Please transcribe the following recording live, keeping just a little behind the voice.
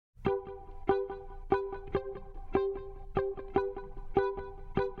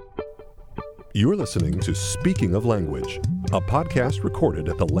You're listening to Speaking of Language, a podcast recorded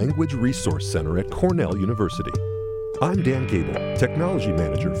at the Language Resource Center at Cornell University. I'm Dan Gable, Technology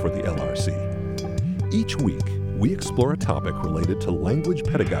Manager for the LRC. Each week, we explore a topic related to language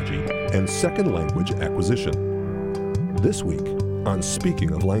pedagogy and second language acquisition. This week, on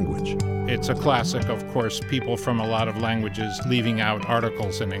Speaking of Language. It's a classic, of course, people from a lot of languages leaving out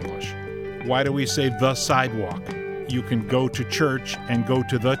articles in English. Why do we say the sidewalk? You can go to church and go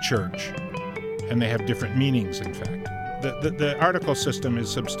to the church, and they have different meanings, in fact. The article system is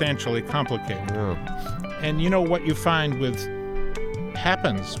substantially complicated. Oh. And you know what you find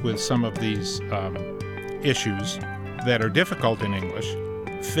happens with some of these issues that are difficult in English,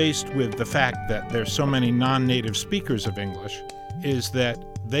 faced with the fact that there's so many non-native speakers of English, is that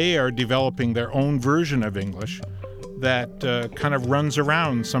they are developing their own version of English that kind of runs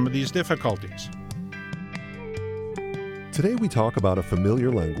around some of these difficulties. Today we talk about a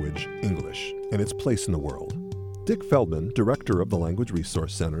familiar language, English, and its place in the world. Dick Feldman, director of the Language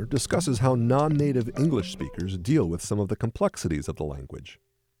Resource Center, discusses how non-native English speakers deal with some of the complexities of the language.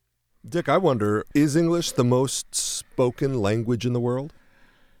 Dick, I wonder, is English the most spoken language in the world?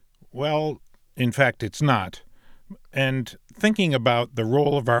 Well, in fact, it's not. And thinking about the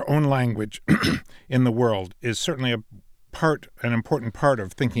role of our own language in the world is certainly an important part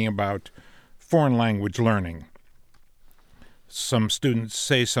of thinking about foreign language learning. Some students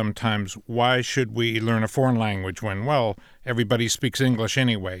say sometimes, why should we learn a foreign language when, well, everybody speaks English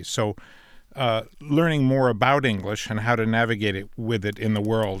anyway? So learning more about English and how to navigate with it in the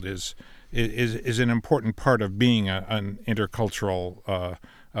world is an important part of being an intercultural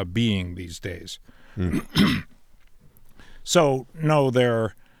being these days. So, no,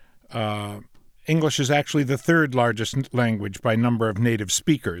 English is actually the third largest language by number of native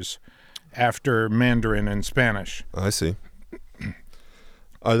speakers after Mandarin and Spanish. I see.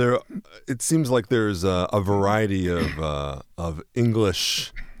 It seems like there's a variety of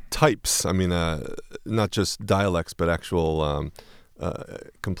English types. I mean, not just dialects, but actual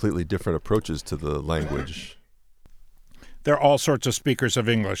completely different approaches to the language. There are all sorts of speakers of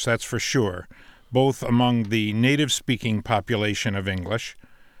English, that's for sure, both among the native-speaking population of English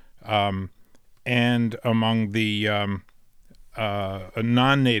and among the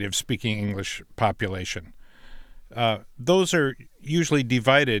non-native-speaking English population. Those are usually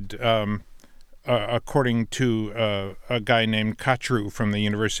divided according to a guy named Kotru from the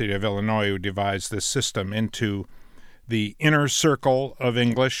University of Illinois, who devised this system into the inner circle of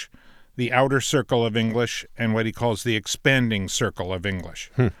English, the outer circle of English, and what he calls the expanding circle of English.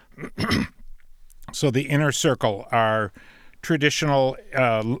 So the inner circle are traditional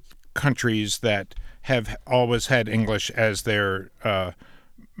countries that have always had English as their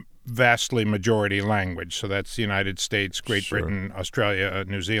vastly majority language. So that's the United States, Great Britain, Australia,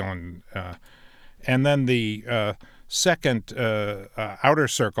 New Zealand. And then the second outer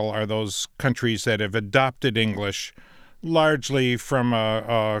circle are those countries that have adopted English largely from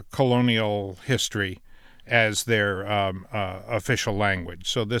a colonial history as their official language.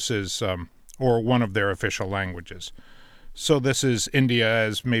 So this is, or one of their official languages. So this is India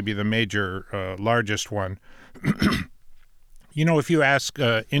as maybe the major, largest one. You know, if you ask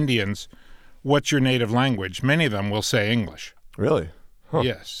Indians, what's your native language, many of them will say English. Really? Huh.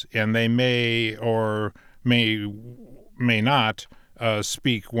 Yes, and they may or may not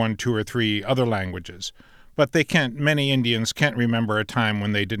speak one, two, or three other languages. But they can't. Many Indians can't remember a time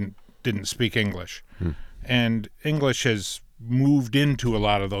when they didn't speak English. And English has moved into a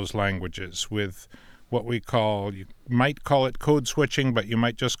lot of those languages with what we call, you might call it code switching, but you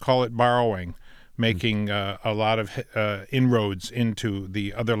might just call it borrowing, making a lot of inroads into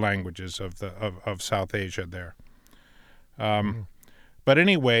the other languages of South Asia there. But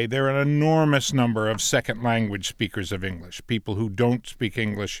anyway, there are an enormous number of second language speakers of English, people who don't speak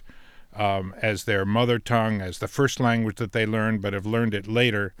English as their mother tongue, as the first language that they learned, but have learned it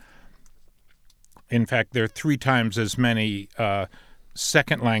later. In fact, there are 3 times as many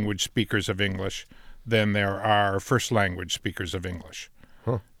second language speakers of English than there are first language speakers of English.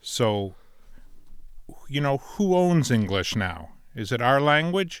 Huh. So, you know, who owns English now? Is it our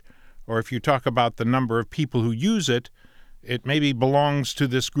language? Or if you talk about the number of people who use it, it maybe belongs to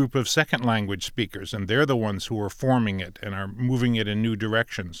this group of second language speakers, and they're the ones who are forming it and are moving it in new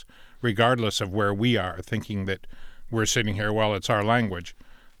directions, regardless of where we are, thinking that we're sitting here, well, it's our language.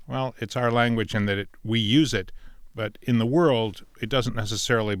 Well, it's our language in that we use it, but in the world, it doesn't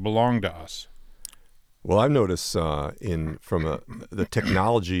necessarily belong to us. Well, I've noticed from the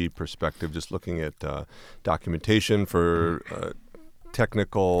technology perspective, just looking at documentation for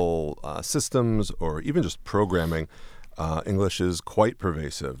technical systems or even just programming, English is quite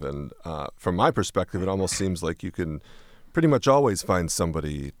pervasive. And from my perspective, it almost seems like you can pretty much always find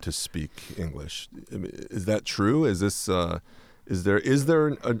somebody to speak English. I mean, is that true? Is this is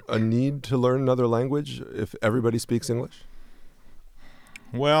there a need to learn another language if everybody speaks English?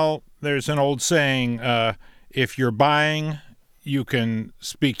 Well, there's an old saying, if you're buying, you can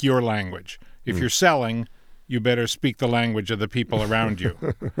speak your language. If you're selling, you better speak the language of the people around you.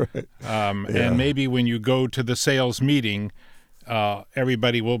 Right. And maybe when you go to the sales meeting,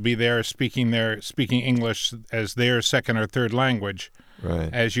 everybody will be there speaking English as their second or third language.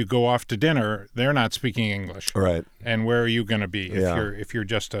 Right. As you go off to dinner, they're not speaking English. Right. And where are you going to be if you're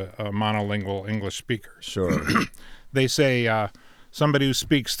just a monolingual English speaker? Sure. They say somebody who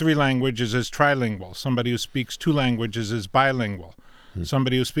speaks 3 languages is trilingual. Somebody who speaks 2 languages is bilingual.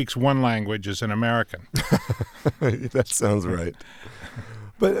 Somebody who speaks 1 language is an American. That sounds right.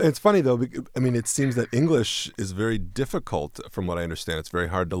 But it's funny, though. I mean, it seems that English is very difficult, from what I understand. It's very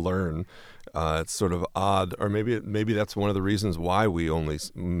hard to learn. It's sort of odd, or maybe that's one of the reasons why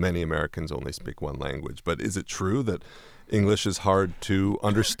many Americans only speak 1 language. But is it true that English is hard to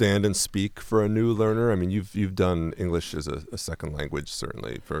understand and speak for a new learner? I mean, you've done English as a second language,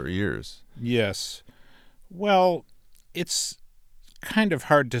 certainly, for years. Yes. Well, it's kind of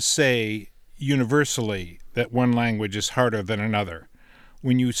hard to say universally that one language is harder than another.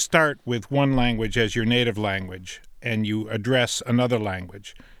 When you start with one language as your native language and you address another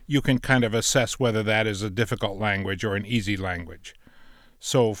language, you can kind of assess whether that is a difficult language or an easy language.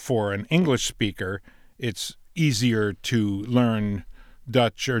 So for an English speaker, it's easier to learn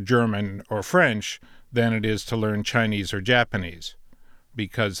Dutch or German or French than it is to learn Chinese or Japanese,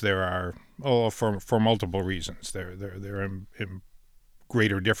 because there are, for multiple reasons, there are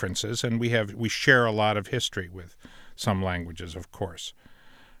greater differences, and we share a lot of history with some languages, of course.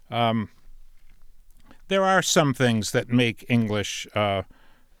 There are some things that make English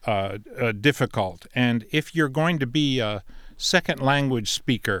difficult, and if you're going to be a second language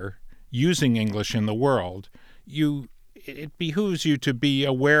speaker using English in the world, it behooves you to be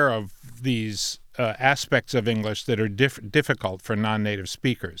aware of these aspects of English that are difficult for non-native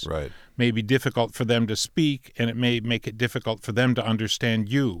speakers. Right. May be difficult for them to speak, and it may make it difficult for them to understand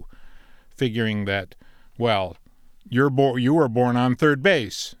you, figuring that, well, you were born on third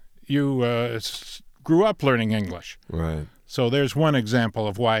base. You grew up learning English. Right. So there's one example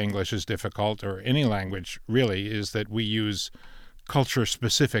of why English is difficult, or any language really, is that we use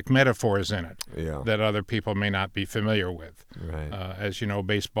culture-specific metaphors in it that other people may not be familiar with. Right. As you know,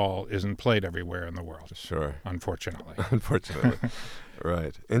 baseball isn't played everywhere in the world. Sure. Unfortunately. Unfortunately.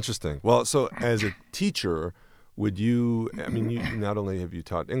 Right. Interesting. Well, so as a teacher, you not only have you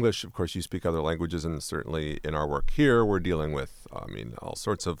taught English, of course, you speak other languages, and certainly in our work here, we're dealing with, all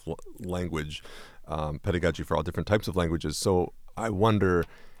sorts of language, pedagogy for all different types of languages. So I wonder,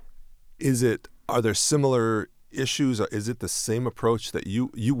 are there similar issues? Is it the same approach that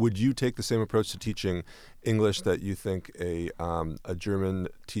would you take the same approach to teaching English that you think a German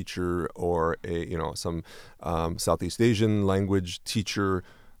teacher or some Southeast Asian language teacher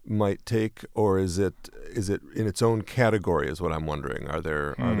might take, or is it in its own category, is what I'm wondering? Are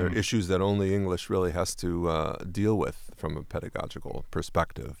there issues that only English really has to deal with from a pedagogical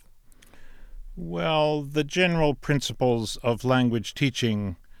perspective? Well, the general principles of language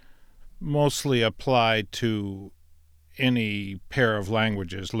teaching mostly apply to any pair of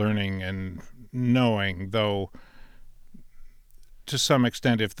languages, learning and knowing, though to some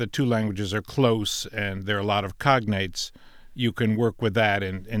extent, if the 2 languages are close and there are a lot of cognates, you can work with that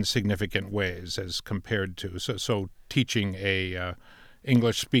in significant ways as compared to. So teaching a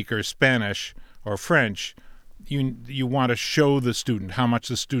English speaker Spanish or French, you want to show the student how much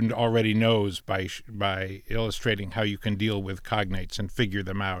the student already knows by illustrating how you can deal with cognates and figure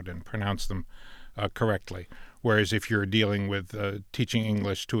them out and pronounce them correctly. Whereas if you're dealing with teaching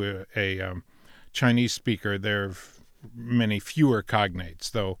English to a Chinese speaker, there are many fewer cognates,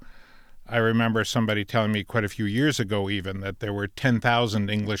 though I remember somebody telling me quite a few years ago even that there were 10,000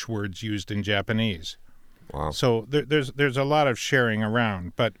 English words used in Japanese. Wow. So there's a lot of sharing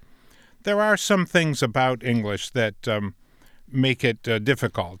around, but there are some things about English that make it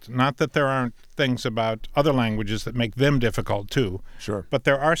difficult. Not that there aren't things about other languages that make them difficult too. Sure. But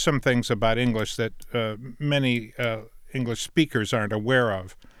there are some things about English that many English speakers aren't aware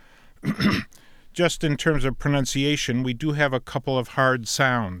of. Just in terms of pronunciation, we do have a couple of hard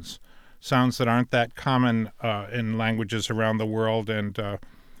sounds that aren't that common in languages around the world and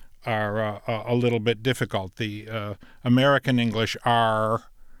are a little bit difficult. The American English R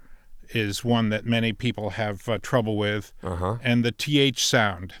is one that many people have trouble with. Uh-huh. And the TH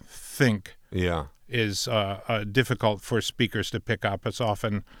sound, think, is difficult for speakers to pick up. It's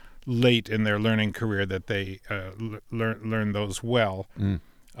often late in their learning career that they learn those well.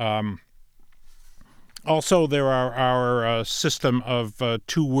 Also, there are our system of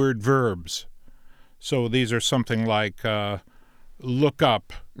two-word verbs. So these are something like look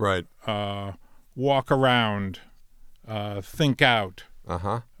up, Right. Walk around, think out,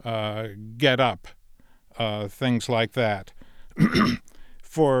 get up, things like that.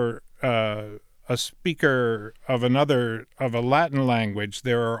 For a speaker of a Latin language,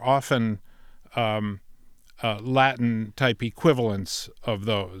 there are often Latin type equivalents of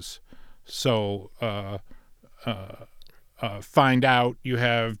those. So find out, you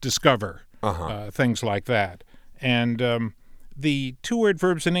have discover, things like that. And the two-word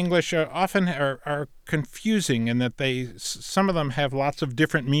verbs in English often are confusing in that some of them have lots of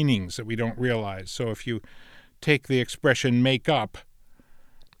different meanings that we don't realize. So if you take the expression make up,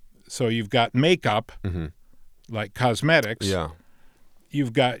 so you've got makeup, like cosmetics. Yeah.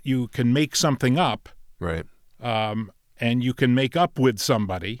 You can make something up. Right. And you can make up with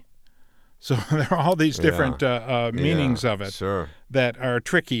somebody. So there are all these different meanings of it that are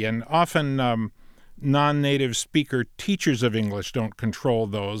tricky. And often non-native speaker teachers of English don't control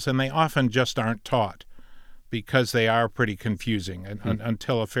those, and they often just aren't taught because they are pretty confusing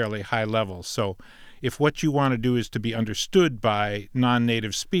until a fairly high level. So if what you want to do is to be understood by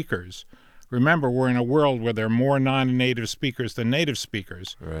non-native speakers, remember we're in a world where there are more non-native speakers than native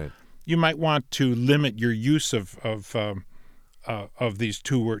speakers. Right. You might want to limit your use of these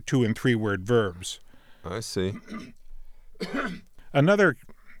two and three word verbs. I see. Another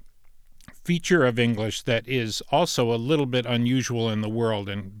feature of English that is also a little bit unusual in the world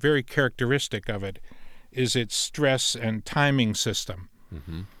and very characteristic of it is its stress and timing system.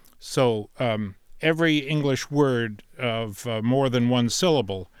 So every English word of more than one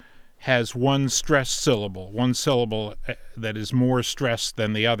syllable has one stressed syllable, one syllable that is more stressed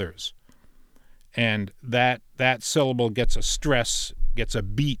than the others. And that syllable gets a stress, gets a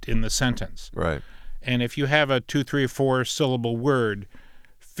beat in the sentence. Right. And if you have a 2, 3, 4 syllable word,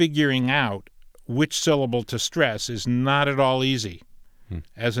 figuring out which syllable to stress is not at all easy.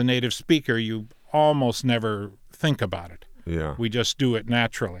 As a native speaker, you almost never think about it. Yeah. We just do it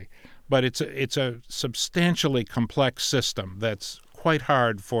naturally. But it's a substantially complex system that's quite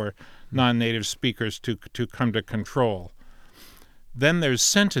hard for non-native speakers to come to control. Then there's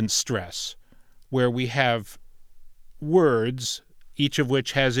sentence stress, where we have words, each of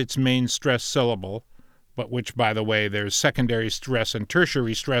which has its main stress syllable, but which, by the way, there's secondary stress and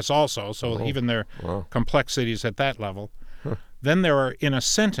tertiary stress also, so even there are complexities at that level. Then in a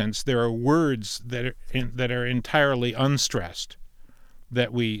sentence, there are words that are entirely unstressed,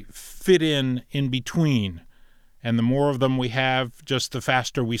 that we fit in between, and the more of them we have, just the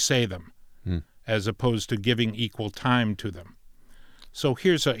faster we say them, as opposed to giving equal time to them. So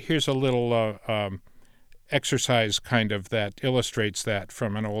here's a little exercise kind of that illustrates that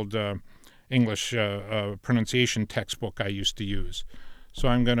from an old English pronunciation textbook I used to use. So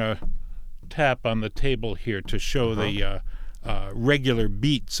I'm going to tap on the table here to show the regular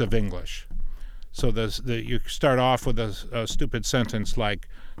beats of English. So you start off with a stupid sentence like,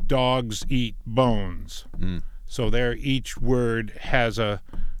 dogs eat bones. So there each word has a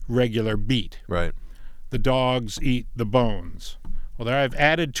regular beat. Right. The dogs eat the bones. Well, there I've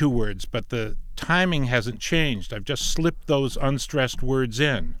added 2 words, but the timing hasn't changed. I've just slipped those unstressed words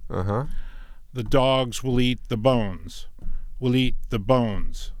in. The dogs will eat the bones. Will eat the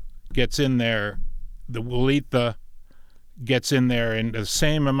bones. Gets in there. The will eat the gets in there in the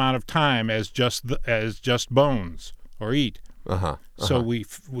same amount of time as just bones or eat. So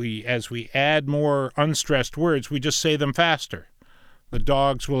we as we add more unstressed words, we just say them faster. The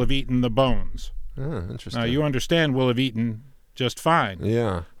dogs will have eaten the bones. Interesting. Now you understand will have eaten just fine.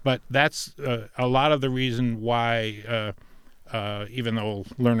 Yeah. But that's a lot of the reason why, even though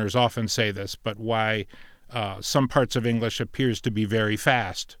learners often say this, but why some parts of English appears to be very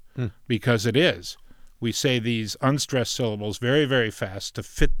fast, because it is. We say these unstressed syllables very, very fast to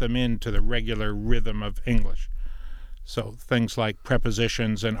fit them into the regular rhythm of English. So things like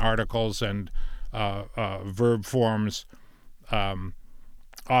prepositions and articles and verb forms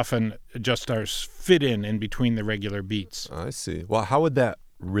often just are fit in between the regular beats. I see. Well, how would that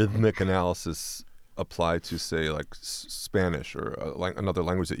rhythmic analysis apply to, say, like Spanish or another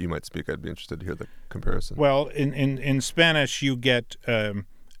language that you might speak? I'd be interested to hear the comparison. Well, in Spanish, you get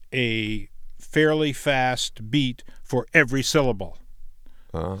a fairly fast beat for every syllable.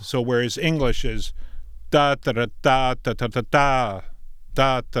 So whereas English is da da da da da da da da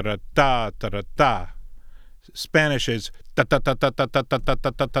da da da da da da, Spanish is da da da da da da da da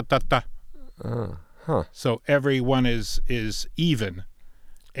da da da da. Huh. So everyone is even,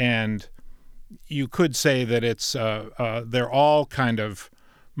 and you could say that it's they're all kind of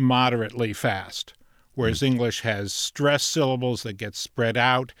moderately fast, whereas English has stressed syllables that get spread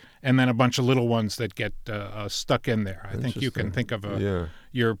out, and then a bunch of little ones that get stuck in there. I think you can think of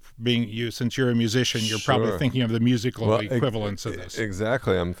since you're a musician, you're probably thinking of the musical equivalents of this.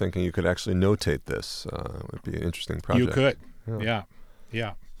 Exactly. I'm thinking you could actually notate this. It would be an interesting project. You could.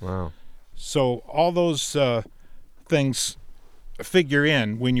 Yeah. Wow. So all those things figure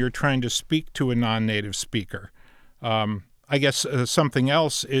in when you're trying to speak to a non-native speaker. I guess something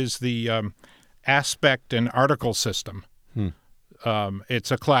else is the aspect and article system.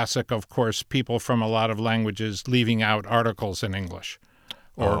 It's a classic, of course, people from a lot of languages leaving out articles in English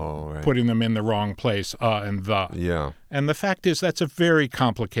or putting them in the wrong place, and the. Yeah. And the fact is that's a very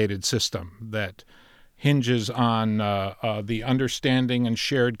complicated system that hinges on the understanding and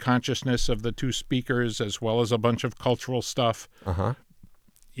shared consciousness of the two speakers, as well as a bunch of cultural stuff. Why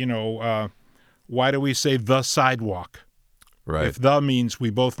do we say the sidewalk? Right. If the means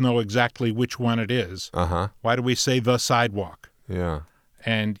we both know exactly which one it is, why do we say the sidewalk? Yeah.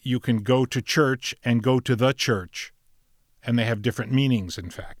 And you can go to church and go to the church, and they have different meanings, in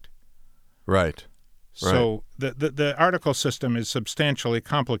fact. Right. So the article system is substantially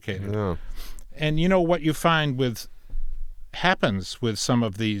complicated. Yeah. And what you find happens with some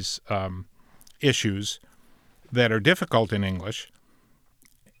of these issues that are difficult in English,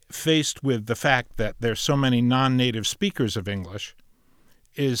 faced with the fact that there's so many non-native speakers of English,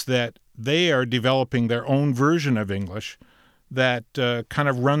 is that they are developing their own version of English that kind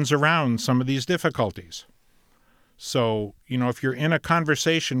of runs around some of these difficulties. So, if you're in a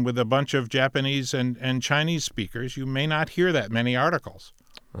conversation with a bunch of Japanese and Chinese speakers, you may not hear that many articles.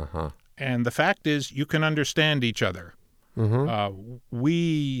 And the fact is, you can understand each other.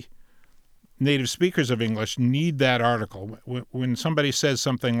 We native speakers of English need that article. When somebody says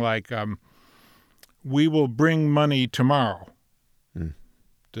something like, we will bring money tomorrow,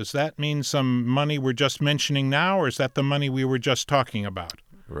 does that mean some money we're just mentioning now, or is that the money we were just talking about?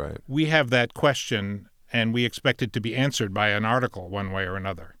 Right. We have that question, and we expect it to be answered by an article one way or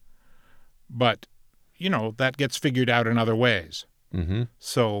another. But, that gets figured out in other ways.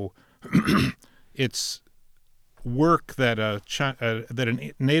 So it's work that a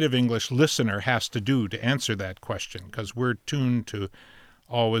native English listener has to do to answer that question, because we're tuned to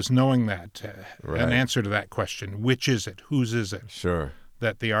always knowing that an answer to that question. Which is it? Whose is it? Sure.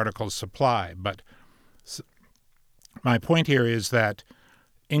 That the articles supply. But my point here is that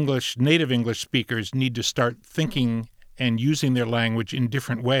native English speakers need to start thinking and using their language in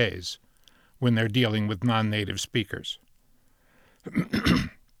different ways when they're dealing with non-native speakers.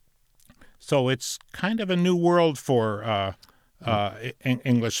 So it's kind of a new world for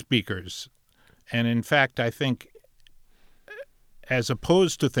English speakers. And in fact, I think, as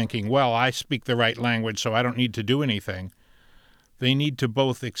opposed to thinking, well, I speak the right language, so I don't need to do anything, they need to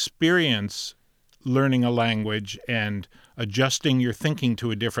both experience learning a language and adjusting your thinking to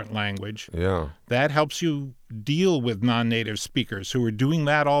a different language. Yeah. That helps you deal with non-native speakers who are doing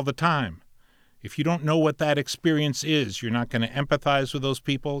that all the time. If you don't know what that experience is, you're not going to empathize with those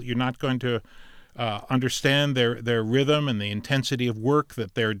people. You're not going to understand their rhythm and the intensity of work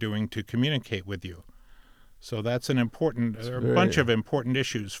that they're doing to communicate with you. So that's a bunch of important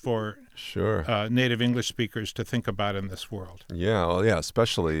issues for native English speakers to think about in this world. Yeah, well, yeah,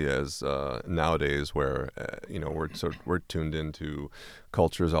 especially as nowadays, where we're tuned into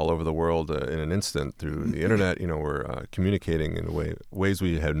cultures all over the world in an instant through the internet. We're communicating in ways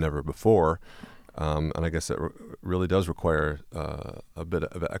we had never before. And I guess that really does require a bit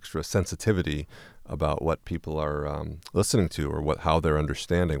of extra sensitivity about what people are listening to, or how they're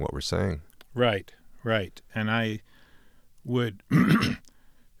understanding what we're saying. Right. And I would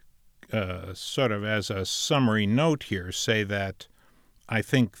sort of as a summary note here say that I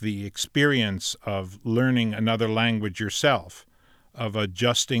think the experience of learning another language yourself, of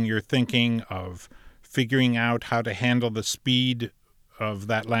adjusting your thinking, of figuring out how to handle the speed of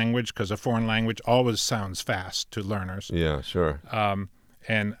that language, because a foreign language always sounds fast to learners. Yeah, sure.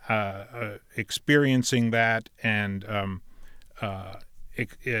 And experiencing that and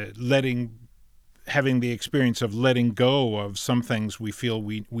having the experience of letting go of some things we feel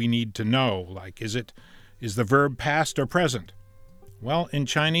we need to know, like is the verb past or present? Well, in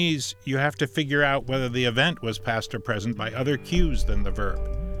Chinese, you have to figure out whether the event was past or present by other cues than the verb.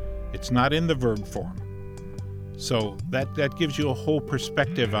 It's not in the verb form. So that gives you a whole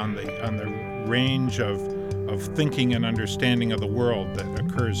perspective on the range of thinking and understanding of the world that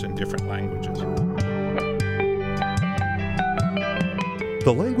occurs in different languages.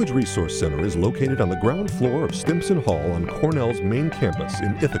 The Language Resource Center is located on the ground floor of Stimson Hall on Cornell's main campus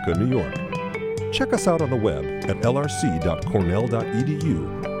in Ithaca, New York. Check us out on the web at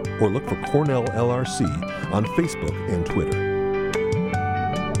lrc.cornell.edu or look for Cornell LRC on Facebook and Twitter.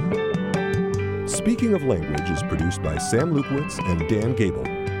 Speaking of Language is produced by Sam Lupowitz and Dan Gable.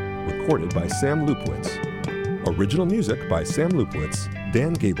 Recorded by Sam Lupowitz. Original music by Sam Lupowitz,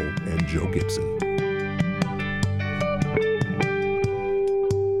 Dan Gable, and Joe Gibson.